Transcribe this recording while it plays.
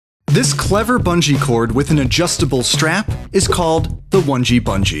This clever bungee cord with an adjustable strap is called the Onegee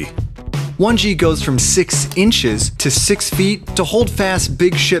Bungee. Onegee goes from 6 inches to 6 feet to hold fast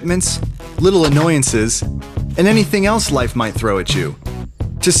big shipments, little annoyances, and anything else life might throw at you.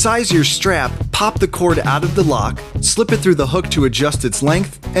 To size your strap, pop the cord out of the lock, slip it through the hook to adjust its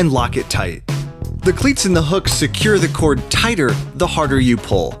length, and lock it tight. The cleats in the hook secure the cord tighter the harder you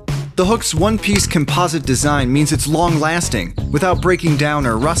pull. The hook's one-piece composite design means it's long-lasting, without breaking down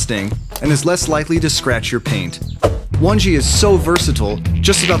or rusting, and is less likely to scratch your paint. Onegee is so versatile,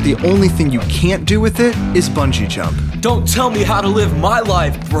 just about the only thing you can't do with it is bungee jump. Don't tell me how to live my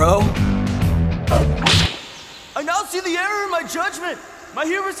life, bro! I now see the error in my judgment! My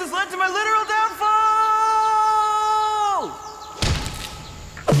hubris has led to my literal downfall!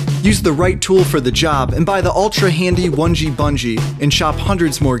 Use the right tool for the job and buy the ultra-handy Onegee Bungee and shop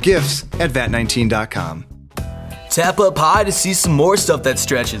hundreds more gifts at vat19.com. Tap up high to see some more stuff that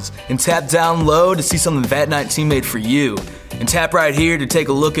stretches, and tap down low to see something VAT19 made for you. And tap right here to take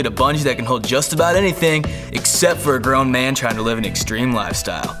a look at a bungee that can hold just about anything except for a grown man trying to live an extreme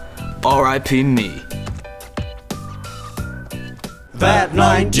lifestyle. R.I.P. me.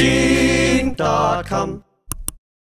 vat19.com